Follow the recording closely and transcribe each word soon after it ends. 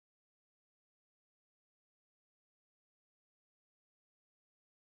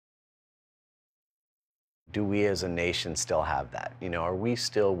Do we as a nation still have that? You know, are we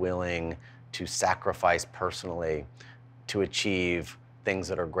still willing to sacrifice personally to achieve things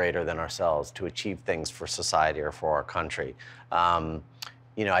that are greater than ourselves, to achieve things for society or for our country? Um,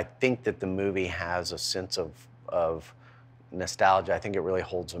 you know, I think that the movie has a sense of nostalgia. I think it really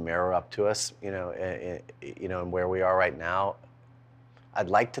holds a mirror up to us, you know, and where we are right now. I'd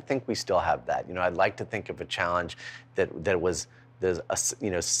like to think we still have that. You know, I'd like to think of a challenge that was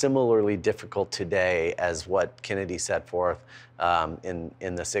you know, similarly difficult today as what Kennedy set forth in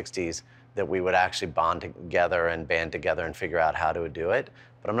the '60s. That we would actually bond together and band together and figure out how to do it.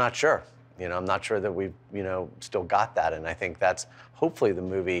 But I'm not sure. You know, I'm not sure that we've, you know, still got that. And I think that's hopefully the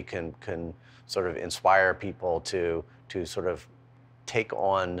movie can sort of inspire people to sort of take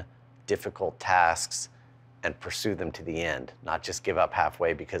on difficult tasks and pursue them to the end, not just give up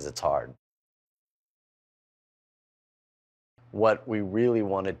halfway because it's hard. What we really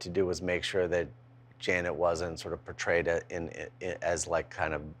wanted to do was make sure that Janet wasn't sort of portrayed as like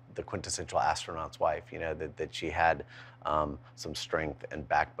kind of the quintessential astronaut's wife, you know, that she had some strength and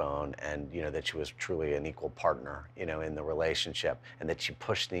backbone, and, you know, that she was truly an equal partner, you know, in the relationship, and that she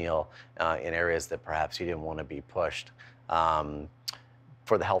pushed Neil in areas that perhaps he didn't want to be pushed.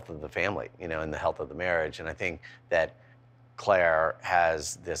 For the health of the family, you know, and the health of the marriage. And I think that Claire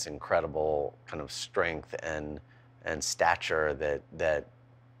has this incredible kind of strength and stature that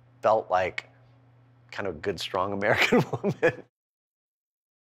felt like kind of good, strong American woman.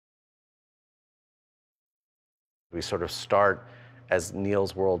 We sort of start as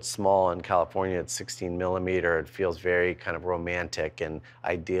Neil's world small in California at 16 millimeter. It feels very kind of romantic and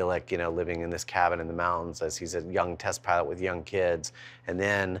idyllic, you know, living in this cabin in the mountains as he's a young test pilot with young kids. And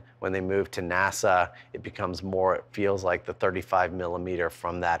then when they move to NASA, it becomes more, it feels like the 35 millimeter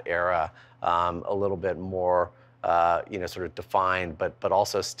from that era, a little bit more, you know, sort of defined, but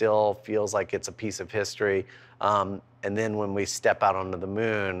also still feels like it's a piece of history. And then when we step out onto the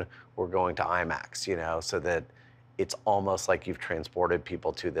moon, we're going to IMAX, you know, so that it's almost like you've transported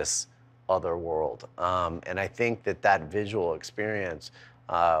people to this other world. And I think that that visual experience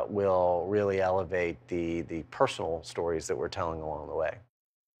will really elevate the personal stories that we're telling along the way.